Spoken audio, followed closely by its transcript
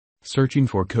Searching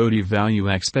for Coti value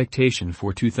expectation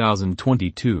for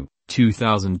 2022,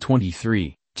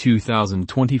 2023,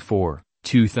 2024,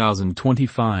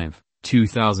 2025,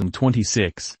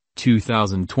 2026,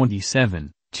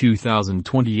 2027,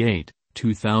 2028,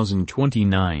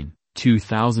 2029,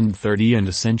 2030 and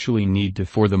essentially need to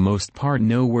for the most part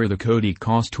know where the Coti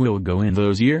cost will go in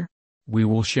those years. We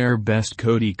will share best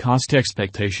Coti cost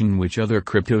expectation which other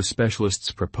crypto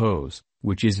specialists propose,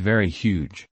 which is very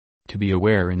huge. To be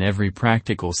aware in every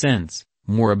practical sense,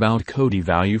 more about Coti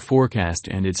value forecast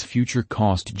and its future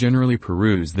cost generally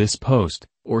peruse this post,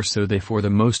 or so they for the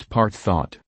most part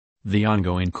thought. The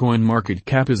ongoing coin market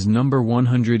cap is number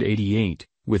 188,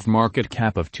 with market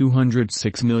cap of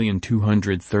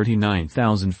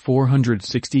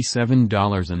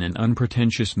 $206,239,467 in an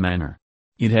unpretentious manner.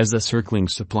 It has a circling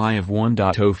supply of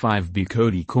 1.05 B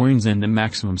Coti coins and the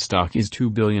maximum stock is 2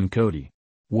 billion Coti.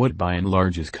 What by and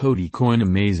large is Coti coin?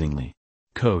 Amazingly,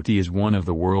 Coti is one of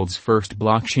the world's first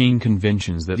blockchain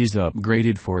conventions that is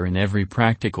upgraded for in every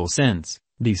practical sense,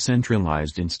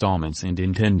 decentralized installments and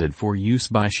intended for use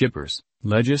by shippers,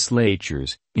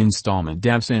 legislatures, installment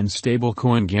dApps and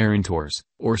stablecoin guarantors,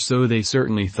 or so they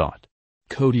certainly thought.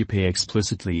 Coti Pay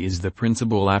explicitly is the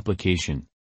principal application.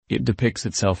 It depicts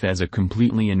itself as a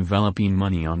completely enveloping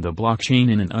money on the blockchain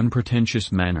in an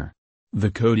unpretentious manner. The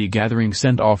Coti gathering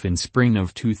sent off in spring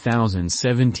of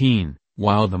 2017,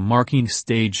 while the marking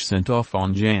stage sent off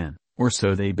on Jan, or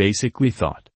so they basically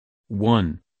thought.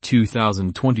 1.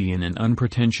 2020 in an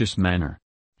unpretentious manner.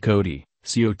 Coti,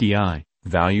 COTI,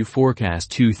 value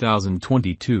forecast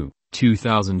 2022,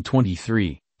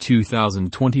 2023,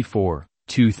 2024,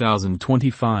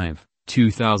 2025,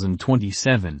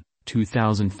 2027,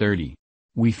 2030.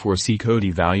 We foresee Coti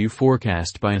value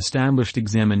forecast by established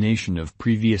examination of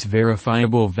previous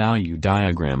verifiable value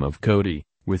diagram of Coti,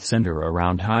 with center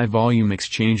around high volume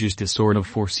exchanges to sort of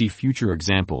foresee future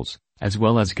examples, as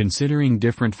well as considering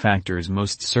different factors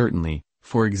most certainly,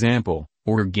 for example,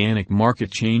 organic market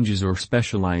changes or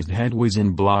specialized headways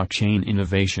in blockchain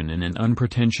innovation in an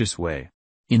unpretentious way.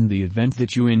 In the event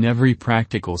that you in every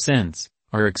practical sense,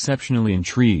 are exceptionally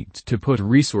intrigued to put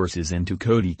resources into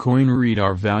Coti coin, read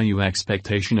our value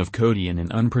expectation of Coti in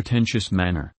an unpretentious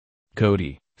manner.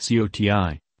 Coti,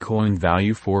 COTI, coin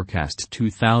value forecast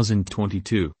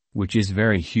 2022, which is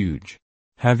very huge.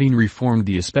 Having reformed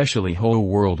the especially whole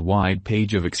worldwide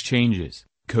page of exchanges,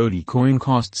 Coti coin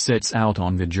cost sets out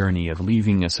on the journey of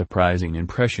leaving a surprising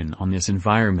impression on this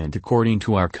environment according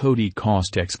to our Coti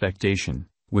cost expectation,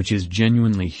 which is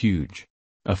genuinely huge.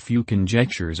 A few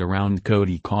conjectures around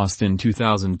Coti cost in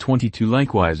 2022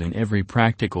 likewise in every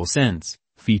practical sense,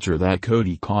 feature that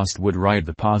Coti cost would ride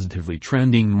the positively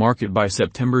trending market by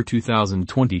September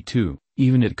 2022,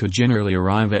 even it could generally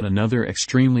arrive at another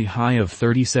extremely high of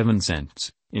 37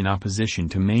 cents, in opposition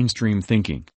to mainstream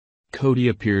thinking. Coti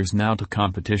appears now to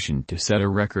competition to set a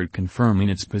record confirming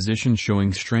its position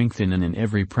showing strength in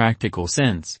every practical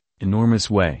sense,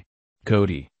 enormous way.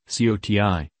 Coti,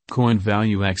 COTI, coin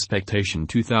value expectation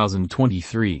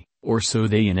 2023, or so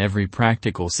they in every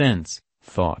practical sense,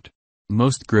 thought.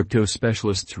 Most crypto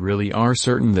specialists really are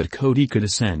certain that Coti could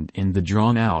ascend in the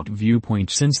drawn-out viewpoint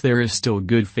since there is still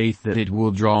good faith that it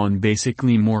will draw on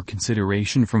basically more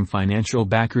consideration from financial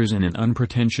backers in an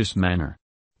unpretentious manner.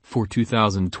 For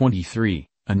 2023,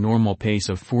 a normal pace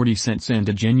of 40 cents and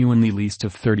a genuinely least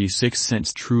of 36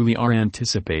 cents truly are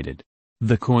anticipated.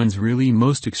 The coin's really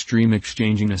most extreme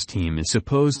exchanginess team is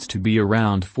supposed to be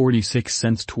around 46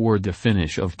 cents toward the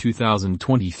finish of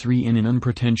 2023 in an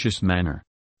unpretentious manner.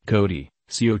 Coti,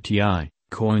 COTI,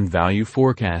 coin value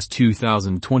forecast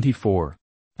 2024.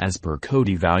 As per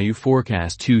Coti value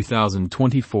forecast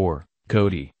 2024,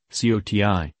 Coti,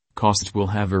 COTI, costs will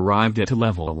have arrived at a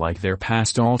level like their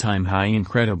past all-time high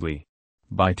incredibly.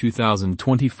 By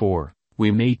 2024, we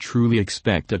may truly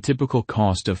expect a typical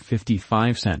cost of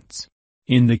 55 cents.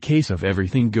 In the case of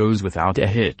everything goes without a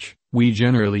hitch, we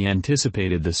generally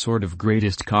anticipated the sort of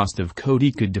greatest cost of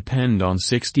Coti could depend on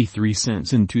 63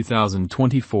 cents in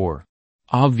 2024.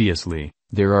 Obviously,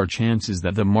 there are chances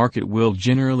that the market will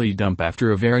generally dump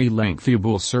after a very lengthy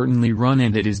bull certainly run,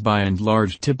 and it is by and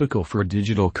large typical for a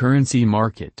digital currency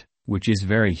market, which is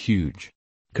very huge.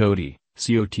 Coti,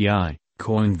 COTI,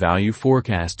 coin value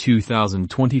forecast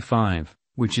 2025,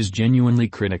 which is genuinely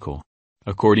critical.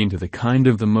 According to the kind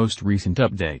of the most recent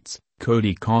updates,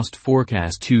 Coti cost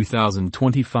forecast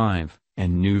 2025,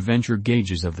 and new venture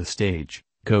gauges of the stage,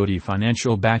 Coti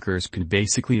financial backers could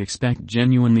basically expect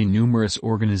genuinely numerous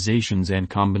organizations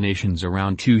and combinations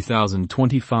around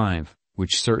 2025,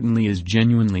 which certainly is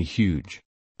genuinely huge.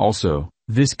 Also,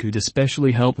 this could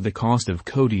especially help the cost of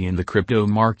Coti in the crypto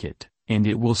market, and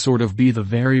it will sort of be the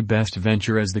very best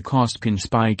venture as the cost can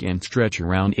spike and stretch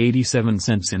around 87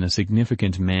 cents in a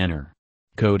significant manner.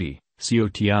 Coti,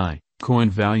 COTI, Coin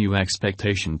Value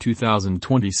Expectation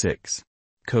 2026.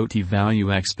 Coti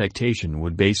value expectation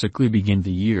would basically begin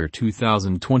the year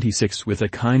 2026 with a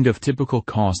kind of typical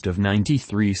cost of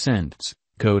 93 cents.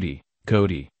 Coti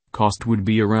cost would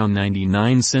be around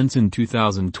 99 cents in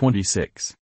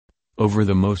 2026. Over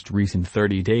the most recent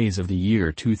 30 days of the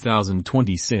year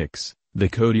 2026, the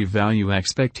Coti value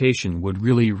expectation would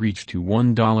really reach to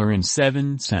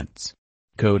 $1.07.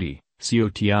 Coti,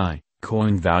 COTI,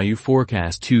 Coin Value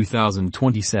Forecast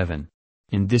 2027.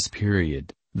 In this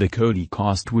period, the Coti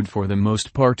cost would for the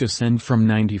most part ascend from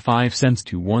 95 cents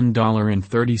to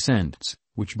 $1.30,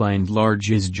 which by and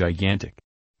large is gigantic.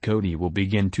 Coti will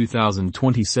begin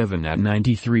 2027 at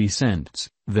 93 cents,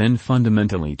 then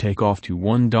fundamentally take off to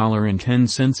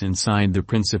 $1.10 inside the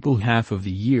principal half of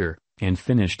the year, and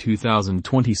finish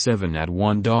 2027 at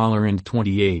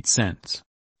 $1.28.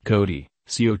 Coti,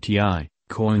 COTI,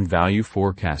 Coin Value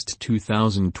Forecast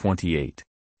 2028.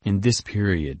 In this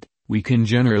period, we can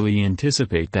generally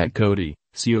anticipate that Coti,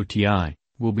 COTI,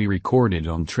 will be recorded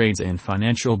on trades and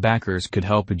financial backers could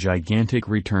help a gigantic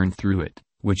return through it,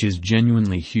 which is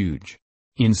genuinely huge.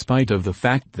 In spite of the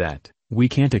fact that, we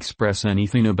can't express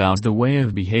anything about the way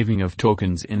of behaving of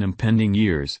tokens in impending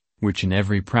years, which in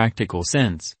every practical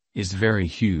sense, is very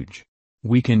huge.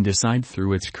 We can decide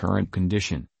through its current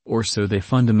condition, or so they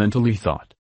fundamentally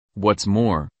thought. What's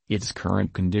more, its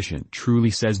current condition truly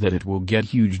says that it will get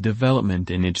huge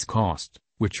development in its cost,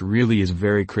 which really is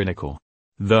very critical.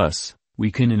 Thus,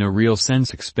 we can in a real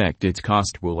sense expect its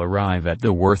cost will arrive at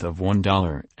the worth of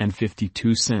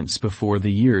 $1.52 before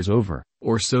the year's over,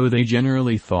 or so they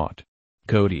generally thought.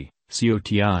 Coti,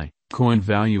 COTI, Coin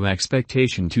Value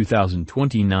Expectation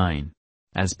 2029.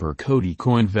 As per Coti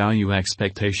Coin Value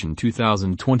Expectation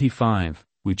 2025,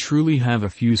 we truly have a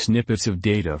few snippets of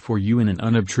data for you in an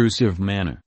unobtrusive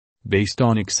manner. Based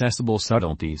on accessible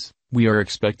subtleties, we are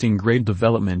expecting great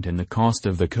development in the cost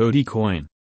of the Coti coin.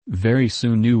 Very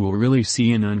soon you will really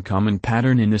see an uncommon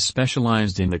pattern in this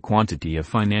specialized in the quantity of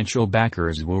financial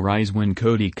backers will rise when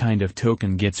Coti kind of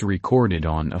token gets recorded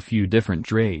on a few different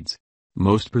trades.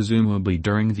 Most presumably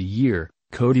during the year,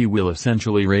 Coti will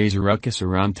essentially raise a ruckus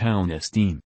around town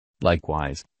esteem.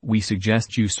 Likewise, we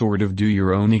suggest you sort of do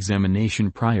your own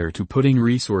examination prior to putting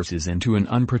resources into an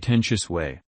unpretentious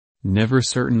way. Never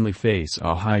certainly face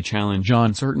a high challenge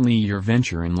on certainly your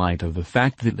venture in light of the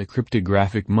fact that the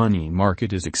cryptographic money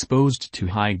market is exposed to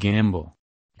high gamble.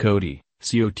 Coti,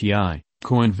 COTI,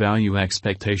 Coin Value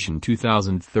Expectation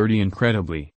 2030.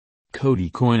 Incredibly, Coti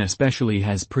coin especially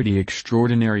has pretty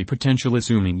extraordinary potential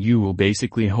assuming you will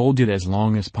basically hold it as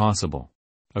long as possible.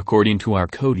 According to our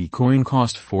Coti coin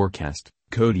cost forecast,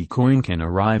 Coti coin can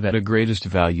arrive at a greatest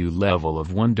value level of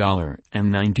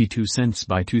 $1.92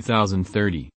 by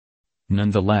 2030.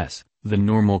 Nonetheless, the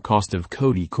normal cost of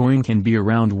Coti coin can be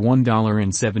around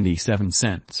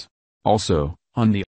 $1.77. Also, on the